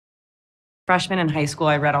freshman in high school,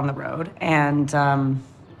 I read On the Road, and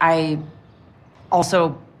I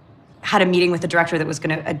also had a meeting with the director that was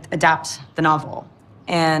going to adapt the novel.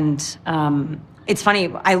 And it's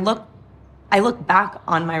funny, I look back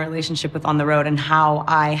on my relationship with On the Road and how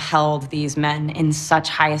I held these men in such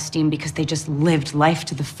high esteem because they just lived life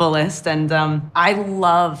to the fullest. And I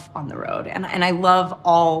love On the Road, and I love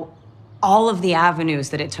all of the avenues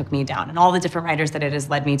that it took me down and all the different writers that it has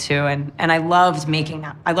led me to. And I loved making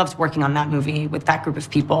that. I loved working on that movie with that group of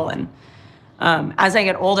people. And as I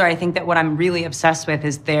get older, I think that what I'm really obsessed with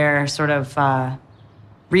is their sort of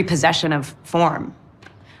repossession of form.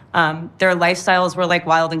 Their lifestyles were like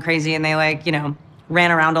wild and crazy, and they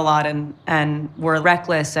ran around a lot and were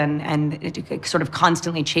reckless and sort of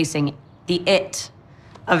constantly chasing the it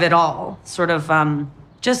of it all. Sort of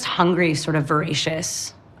just hungry, sort of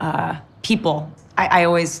voracious people. I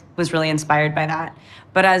always was really inspired by that.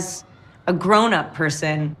 But as a grown-up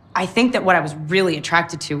person, I think that what I was really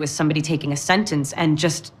attracted to was somebody taking a sentence and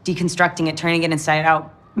just deconstructing it, turning it inside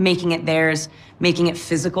out, making it theirs, making it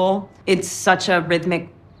physical. It's such a rhythmic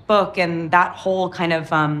book, and that whole kind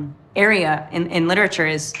of area in literature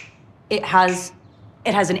it has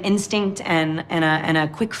an instinct and a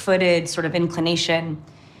quick-footed sort of inclination.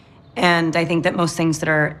 And I think that most things that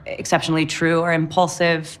are exceptionally true are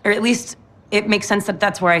impulsive, or at least it makes sense that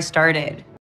that's where I started.